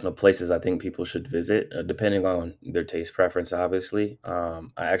places I think people should visit, depending on their taste preference. Obviously,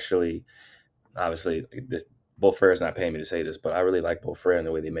 this Beaufrere is not paying me to say this, but I really like Beaufrere and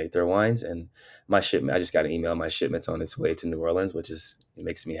the way they make their wines. And my shipment, I just got an email. My shipment's on its way to New Orleans, which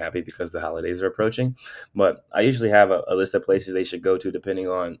makes me happy because the holidays are approaching. But I usually have a list of places they should go to, depending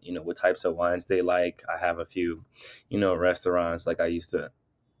on what types of wines they like. I have a few, restaurants. Like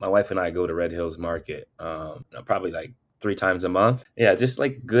my wife and I go to Red Hills Market, probably like 3 times a month. Yeah, just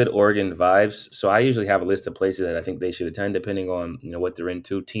like good Oregon vibes. So I usually have a list of places that I think they should attend, depending on what they're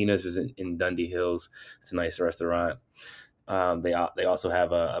into. Tina's is in Dundee Hills. It's a nice restaurant. They also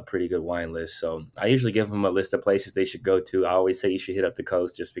have a pretty good wine list. So I usually give them a list of places they should go to. I always say you should hit up the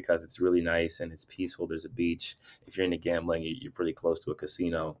coast just because it's really nice and it's peaceful. There's a beach. If you're into gambling, you're pretty close to a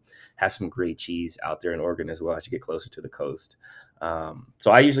casino. Has some great cheese out there in Oregon as well as you get closer to the coast. So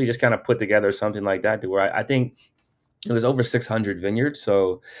I usually just kind of put together something like that to where I think there's over 600 vineyards,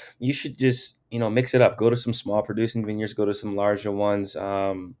 so you should just, mix it up. Go to some small producing vineyards, go to some larger ones.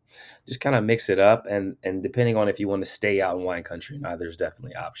 Just kind of mix it up. And depending on if you want to stay out in wine country or not, there's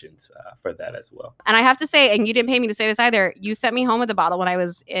definitely options for that as well. And I have to say, and you didn't pay me to say this either, you sent me home with a bottle when I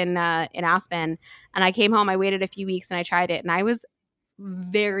was in Aspen, and I came home, I waited a few weeks and I tried it, and I was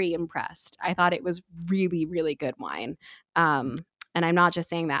very impressed. I thought it was really, really good wine. And I'm not just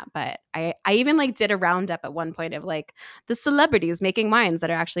saying that, but I even did a roundup at one point of the celebrities making wines that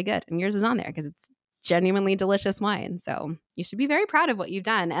are actually good. And yours is on there because it's genuinely delicious wine. So you should be very proud of what you've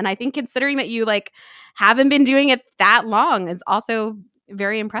done. And I think considering that you haven't been doing it that long is also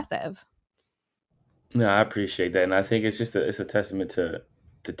very impressive. No, I appreciate that. And I think it's just it's a testament to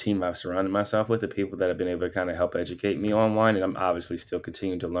the team I've surrounded myself with, the people that have been able to kind of help educate me on wine. And I'm obviously still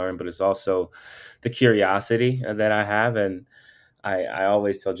continuing to learn, but it's also the curiosity that I have. And I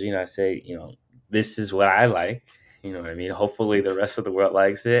always tell Gina, I say, this is what I like. You know what I mean? Hopefully the rest of the world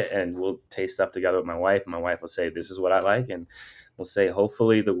likes it, and we'll taste stuff together with my wife. And my wife will say, this is what I like. And we'll say,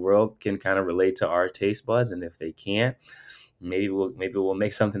 hopefully the world can kind of relate to our taste buds. And if they can't, maybe we'll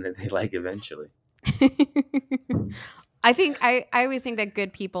make something that they like eventually. I think I always think that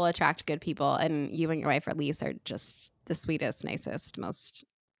good people attract good people, and you and your wife, Elise, are just the sweetest, nicest, most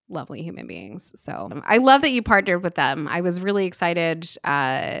lovely human beings. So I love that you partnered with them. I was really excited.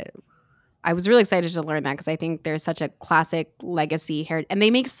 I was really excited to learn that because I think there's such a classic legacy here, and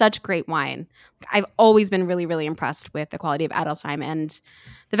they make such great wine. I've always been really, really impressed with the quality of Adelsheim and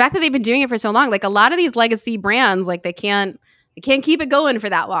the fact that they've been doing it for so long. Like a lot of these legacy brands, like they can't keep it going for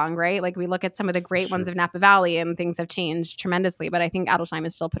that long, right? Like we look at some of the great ones of Napa Valley and things have changed tremendously, but I think Adelsheim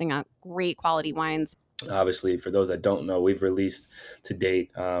is still putting out great quality wines. Obviously, for those that don't know, we've released to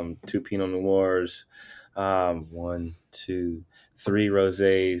date 2 Pinot Noirs, 1, 2, 3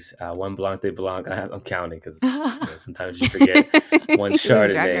 rosés, 1 Blanc de Blanc. I'm counting because sometimes you forget. 1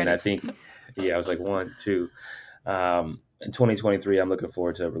 Chardonnay, and I think, I was like 1, 2. In 2023, I'm looking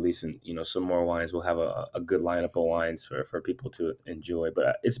forward to releasing, some more wines. We'll have a good lineup of wines for people to enjoy.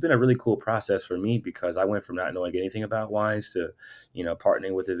 But it's been a really cool process for me because I went from not knowing anything about wines to,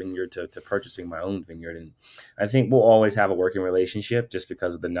 partnering with a vineyard to purchasing my own vineyard. And I think we'll always have a working relationship just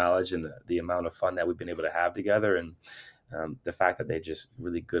because of the knowledge and the amount of fun that we've been able to have together. And the fact that they're just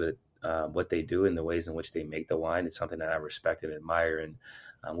really good at what they do and the ways in which they make the wine is something that I respect and admire. And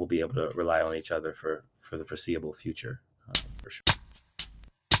we'll be able to rely on each other for the foreseeable future. For sure.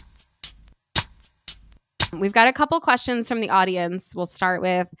 We've got a couple questions from the audience. We'll start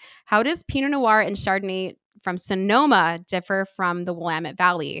with, how does Pinot Noir and Chardonnay from Sonoma differ from the Willamette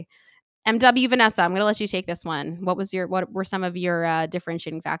Valley? MW Vanessa, I'm going to let you take this one. What were some of your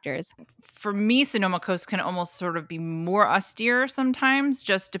differentiating factors? For me, Sonoma Coast can almost sort of be more austere sometimes,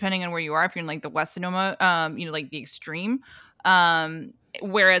 just depending on where you are. If you're in like the West Sonoma, like the extreme.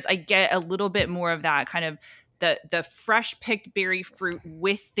 Whereas I get a little bit more of that kind of the fresh picked berry fruit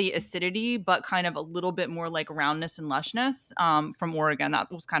with the acidity, but kind of a little bit more like roundness and lushness from Oregon. That's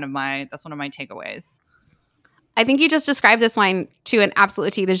one of my takeaways. I think you just described this wine to an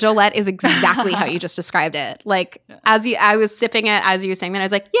absolute T. The Jolette is exactly how you just described it. Like I was sipping it as you were saying that. I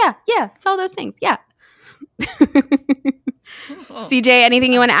was like, yeah, it's all those things. Yeah. CJ,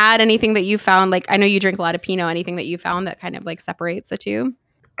 anything you want to add? Anything that you found? Like, I know you drink a lot of Pinot. Anything that you found that kind of like separates the two?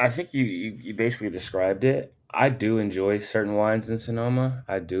 I think you basically described it. I do enjoy certain wines in Sonoma.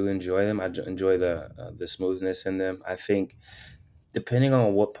 I do enjoy them. I enjoy the smoothness in them. I think depending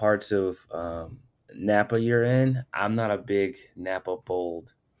on what parts of Napa you're in, I'm not a big Napa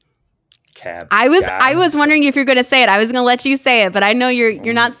bold cab. I was wondering if you're going to say it. I was going to let you say it, but I know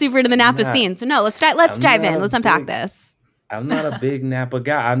you're not super into the Napa scene. So no, let's dive in. Let's unpack this. I'm not a big Napa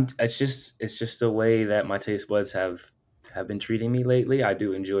guy. It's just the way that my taste buds have been treating me lately. I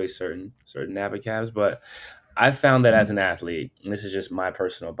do enjoy certain Napa cabs, but I've found that as an athlete, and this is just my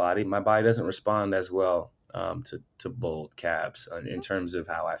personal body, my body doesn't respond as well to bold cabs in terms of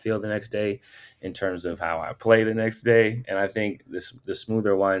how I feel the next day, in terms of how I play the next day. And I think the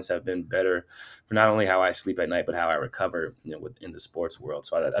smoother wines have been better for not only how I sleep at night, but how I recover, in the sports world.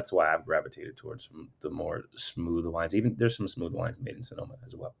 So that's why I've gravitated towards the more smooth wines. Even there's some smooth wines made in Sonoma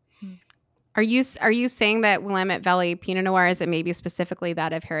as well. Are you saying that Willamette Valley Pinot Noirs, and maybe specifically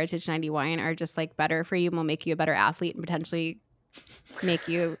that of Heritage 90 wine, are just like better for you and will make you a better athlete and potentially make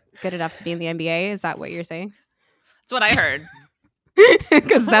you good enough to be in the NBA? Is that what you're saying? That's what I heard.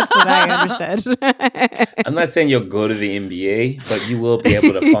 Because that's what I understood. I'm not saying you'll go to the NBA, but you will be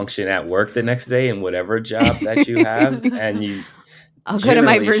able to function at work the next day in whatever job that you have. And I'll go to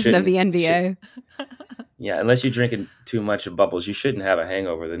my version of the NBA. Yeah, unless you're drinking too much of bubbles, you shouldn't have a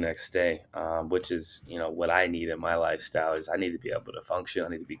hangover the next day, which is, what I need in my lifestyle is I need to be able to function. I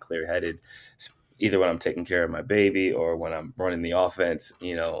need to be clear-headed, either when I'm taking care of my baby or when I'm running the offense,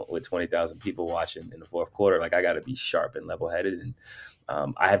 with 20,000 people watching in the fourth quarter. Like, I got to be sharp and level-headed. And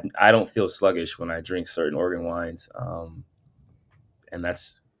I don't feel sluggish when I drink certain Oregon wines. And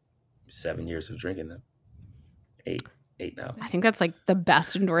that's 7 years of drinking them. 8 now. I think that's like the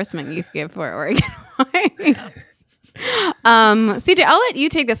best endorsement you could give for Oregon wine. CJ, I'll let you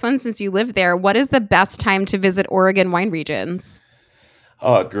take this one since you live there. What is the best time to visit Oregon wine regions?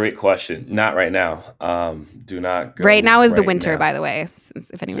 Oh, great question. Not right now. Do not go. Right now is the winter, by the way, since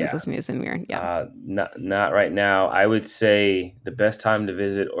if anyone's listening to this in weird. Yeah. Not right now. I would say the best time to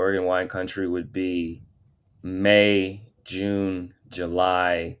visit Oregon wine country would be May, June,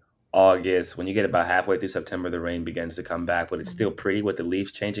 July, August. When you get about halfway through September, the rain begins to come back, but it's still pretty with the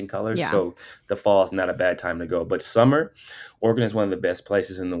leaves changing colors. Yeah. So the fall is not a bad time to go. But summer, Oregon is one of the best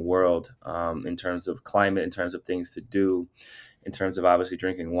places in the world in terms of climate, in terms of things to do, in terms of obviously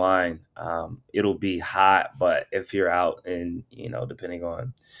drinking wine. It'll be hot, but if you're out in, depending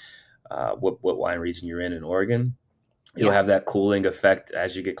on what wine region you're in Oregon, it'll have that cooling effect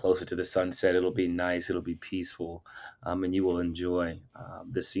as you get closer to the sunset. It'll be nice. It'll be peaceful, and you will enjoy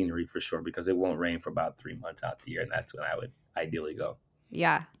the scenery for sure because it won't rain for about 3 months out the year, and that's when I would ideally go.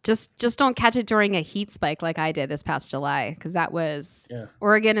 Yeah, just don't catch it during a heat spike like I did this past July, because that was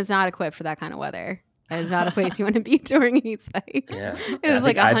Oregon is not equipped for that kind of weather. That is not a place you want to be during a heat spike. Yeah, it was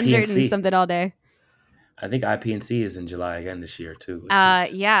like 100 and something all day. I think IPNC is in July again this year too.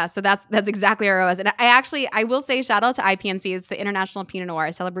 Yeah, so that's exactly where I was. And I will say shout out to IPNC. It's the International Pinot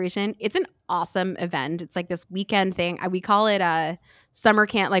Noir Celebration. It's an awesome event. It's like this weekend thing. We call it a summer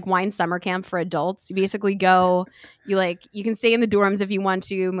camp, like wine summer camp for adults. You basically go, you can stay in the dorms if you want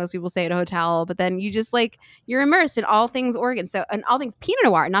to. Most people stay at a hotel, but then you just you're immersed in all things Oregon. So, and all things Pinot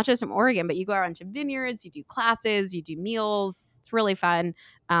Noir, not just from Oregon, but you go around to vineyards, you do classes, you do meals. It's really fun.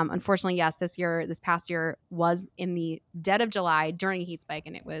 Unfortunately, yes, this past year was in the dead of July during a heat spike,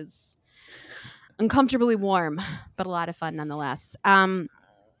 and it was uncomfortably warm, but a lot of fun nonetheless.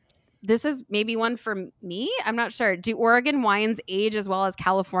 This is maybe one for me. I'm not sure. Do Oregon wines age as well as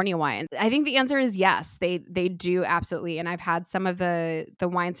California wines? I think the answer is yes. They do, absolutely. And I've had some of the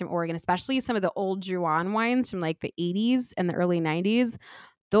wines from Oregon, especially some of the old Juan wines from like the 80s and the early 90s.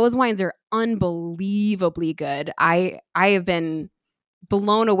 Those wines are unbelievably good. I have been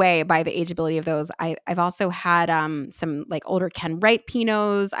blown away by the ageability of those. I've also had some like older Ken Wright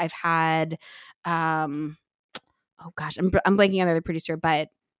Pinots. I've had I'm blanking on the other producer, but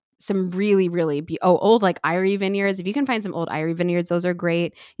some really, really old like Irie vineyards. If you can find some old Irie vineyards, those are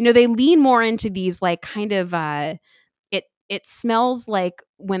great. They lean more into these like kind of it smells like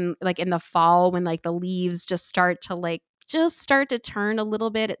when like in the fall when like the leaves just start to turn a little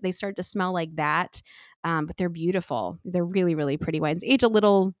bit. They start to smell like that. But they're beautiful. They're really, really pretty wines. Age a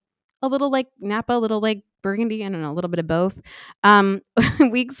little like Napa, a little like Burgundy. I don't know, a little bit of both.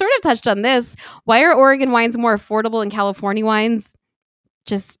 We sort of touched on this. Why are Oregon wines more affordable than California wines?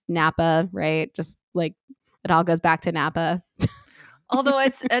 Just Napa, right? Just like it all goes back to Napa. Although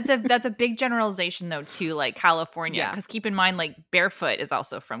that's a big generalization though too, like California, because keep in mind like Barefoot is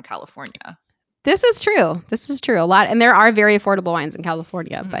also from California. This is true. A lot, and there are very affordable wines in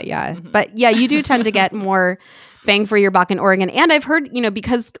California. But you do tend to get more bang for your buck in Oregon. And I've heard,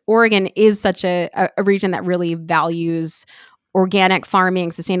 because Oregon is such a region that really values organic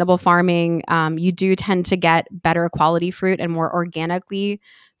farming, sustainable farming, you do tend to get better quality fruit and more organically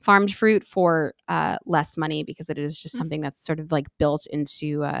farmed fruit for less money, because it is just something that's sort of like built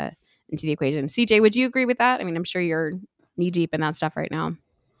into the equation. CJ, would you agree with that? I mean, I'm sure you're knee deep in that stuff right now.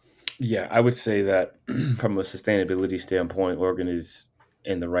 Yeah, I would say that from a sustainability standpoint, Oregon is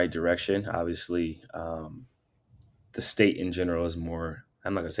in the right direction. Obviously, the state in general is more,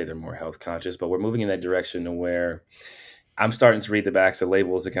 I'm not going to say they're more health conscious, but we're moving in that direction to where I'm starting to read the backs of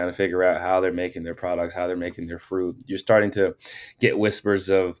labels to kind of figure out how they're making their products, how they're making their fruit. You're starting to get whispers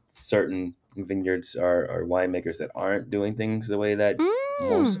of certain vineyards or winemakers that aren't doing things the way that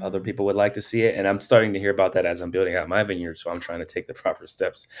most other people would like to see it. And I'm starting to hear about that as I'm building out my vineyard. So I'm trying to take the proper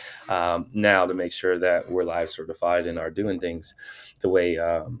steps now to make sure that we're live certified and are doing things the way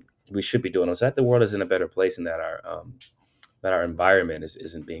we should be doing them. So that the world is in a better place and that our environment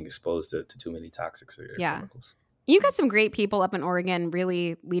isn't being exposed to too many toxics or chemicals. You got some great people up in Oregon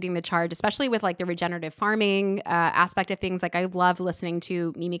really leading the charge, especially with like the regenerative farming aspect of things. Like I love listening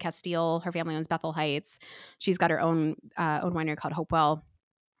to Mimi Castile. Her family owns Bethel Heights. She's got her own winery called Hopewell.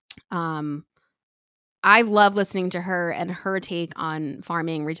 I love listening to her and her take on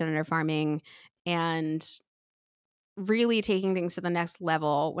farming, regenerative farming, and really taking things to the next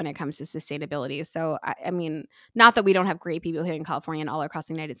level when it comes to sustainability. So, I mean, not that we don't have great people here in California and all across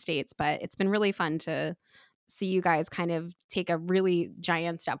the United States, but it's been really fun to see you guys kind of take a really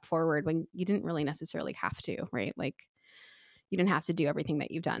giant step forward when you didn't really necessarily have to, right? Like you didn't have to do everything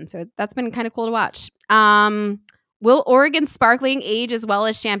that you've done. So that's been kind of cool to watch. Will Oregon sparkling age as well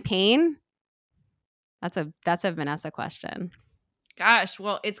as champagne? That's a Vanessa question. Gosh,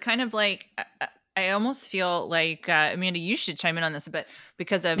 well, it's kind of like I almost feel like Amanda, you should chime in on this a bit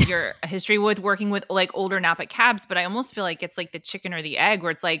because of your history with working with like older Napa cabs. But I almost feel like it's like the chicken or the egg,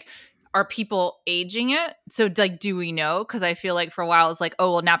 where it's like, are people aging it? So like, do we know? Because I feel like for a while it's like,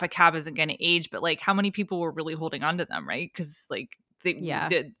 oh well, Napa Cab isn't going to age, but like, how many people were really holding on to them, right? Because like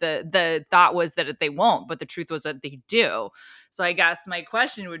the thought was that they won't, but the truth was that they do. So I guess my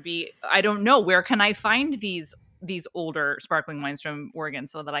question would be, I don't know, where can I find these older sparkling wines from Oregon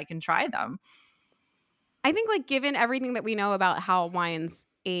so that I can try them? I think, like, given everything that we know about how wines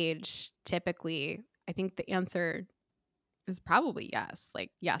age typically, I think the answer is probably yes. Like,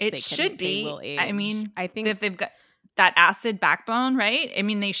 yes, they will age. I mean, I think they've got that acid backbone, right? I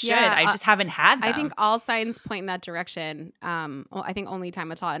mean, they should. I just haven't had them. I think all signs point in that direction. Well, I think only time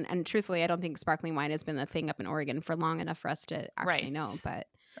will tell. And truthfully, I don't think sparkling wine has been the thing up in Oregon for long enough for us to actually know. But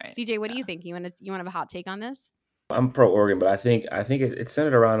CJ, what do you think? You want to have a hot take on this? I'm pro Oregon, but I think it's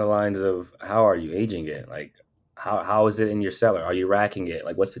centered around the lines of how are you aging it? Like how is it in your cellar? Are you racking it?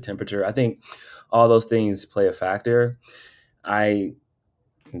 Like what's the temperature? I think all those things play a factor.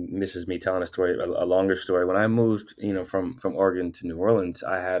 This is me telling a longer story. When I moved, from Oregon to New Orleans,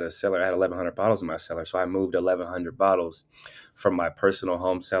 I had a cellar. I had 1,100 bottles in my cellar, so I moved 1,100 bottles from my personal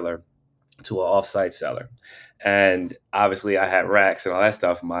home cellar to an offsite cellar, and obviously I had racks and all that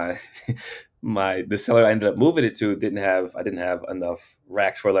stuff. The cellar I ended up moving it to I didn't have enough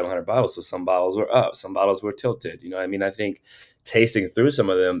racks for 1,100 bottles. So some bottles were up, some bottles were tilted. You know what I mean? I think tasting through some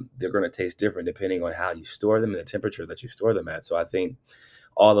of them, they're going to taste different depending on how you store them and the temperature that you store them at. So I think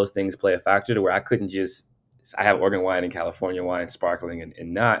all those things play a factor to where I have Oregon wine and California wine sparkling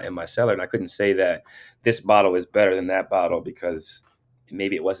and not in my cellar. And I couldn't say that this bottle is better than that bottle because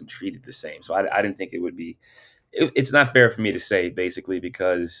maybe it wasn't treated the same. So I didn't think it would be, it's not fair for me to say basically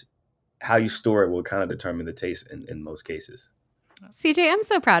because how you store it will kind of determine the taste in most cases. CJ, I'm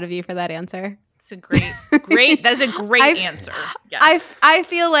so proud of you for that answer. It's a great, that is a great answer. Yes. I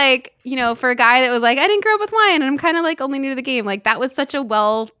feel like, for a guy that was like, I didn't grow up with wine and I'm kind of like only new to the game. Like that was such a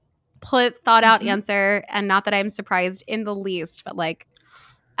well put, thought out answer. And not that I'm surprised in the least, but like,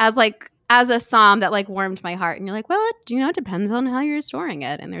 as a somm that like warmed my heart. And you're like, well, it depends on how you're storing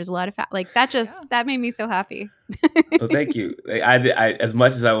it. And there's a lot of like that that made me so happy. Well, thank you. I as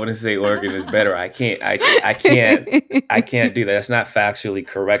much as I want to say Oregon is better, I can't do that. That's not factually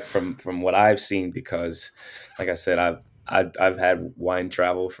correct from what I've seen because, like I said, I've had wine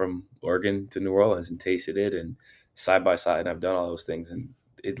travel from Oregon to New Orleans and tasted it and side by side, and I've done all those things, and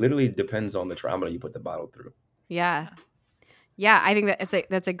it literally depends on the trauma you put the bottle through. Yeah, I think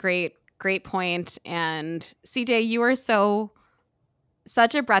that's a great point. And CJ, you are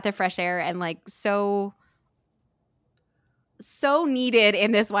such a breath of fresh air and like so needed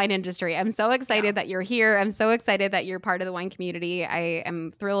in this wine industry. I'm so excited that you're here. I'm so excited that you're part of the wine community. I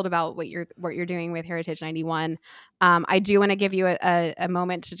am thrilled about what you're doing with Heritage 91. I do want to give you a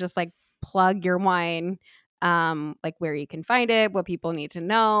moment to just like plug your wine, like where you can find it, what people need to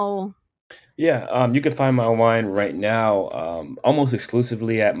know. Yeah, you can find my wine right now almost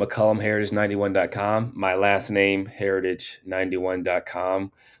exclusively at McCullumHeritage91.com. My last name,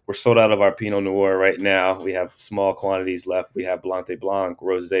 Heritage91.com. We're sold out of our Pinot Noir right now. We have small quantities left. We have Blanc de Blanc,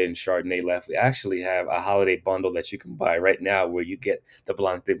 Rosé, and Chardonnay left. We actually have a holiday bundle that you can buy right now where you get the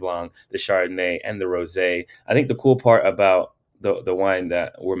Blanc de Blanc, the Chardonnay, and the Rosé. I think the cool part about the wine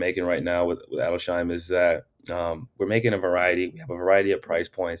that we're making right now with Adelsheim is that we're making a variety. We have a variety of price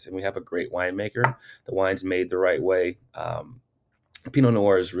points, and we have a great winemaker. The wine's made the right way. Pinot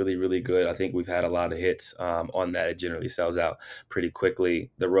Noir is really, really good. I think we've had a lot of hits on that. It generally sells out pretty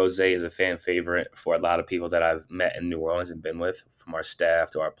quickly. The Rosé is a fan favorite for a lot of people that I've met in New Orleans and been with, from our staff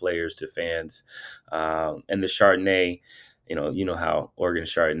to our players to fans. And the Chardonnay, you know how Oregon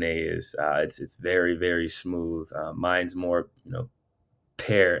Chardonnay is. It's very, very smooth. Mine's more,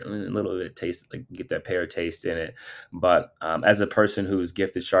 pear, a little bit of taste, like get that pear taste in it. But as a person who's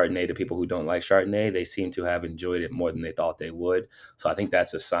gifted Chardonnay to people who don't like Chardonnay, they seem to have enjoyed it more than they thought they would. So I think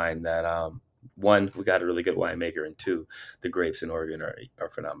that's a sign that one, we got a really good winemaker, and two, the grapes in Oregon are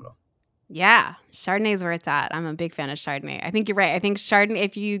phenomenal. Yeah, Chardonnay is where it's at. I'm a big fan of Chardonnay. I think you're right. I think Chardonnay,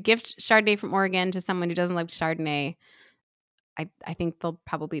 if you gift Chardonnay from Oregon to someone who doesn't like Chardonnay, I think they'll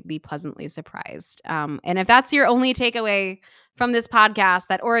probably be pleasantly surprised. And if that's your only takeaway from this podcast,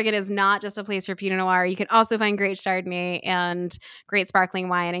 that Oregon is not just a place for Pinot Noir, you can also find great Chardonnay and great sparkling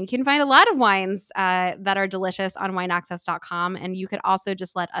wine. And you can find a lot of wines that are delicious on wineaccess.com. And you could also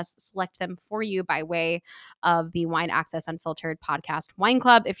just let us select them for you by way of the Wine Access Unfiltered Podcast Wine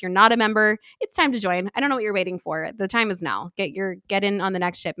Club. If you're not a member, it's time to join. I don't know what you're waiting for. The time is now. Get in on the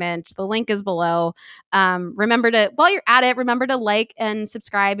next shipment. The link is below. Remember to, while you're at it, remember to like and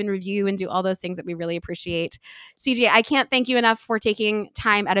subscribe and review and do all those things that we really appreciate. CJ, I can't thank you enough for taking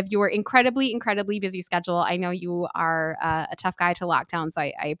time out of your incredibly, incredibly busy schedule. I know you are a tough guy to lock down, so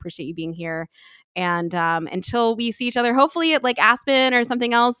I appreciate you being here. And until we see each other, hopefully at like Aspen or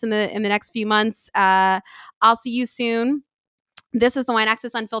something else in the next few months, I'll see you soon. This is the Wine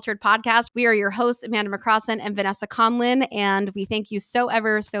Access Unfiltered podcast. We are your hosts, Amanda McCrossan and Vanessa Conlin, and we thank you so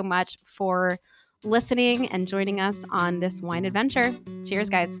ever so much for listening and joining us on this wine adventure. Cheers,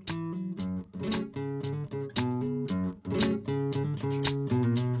 guys.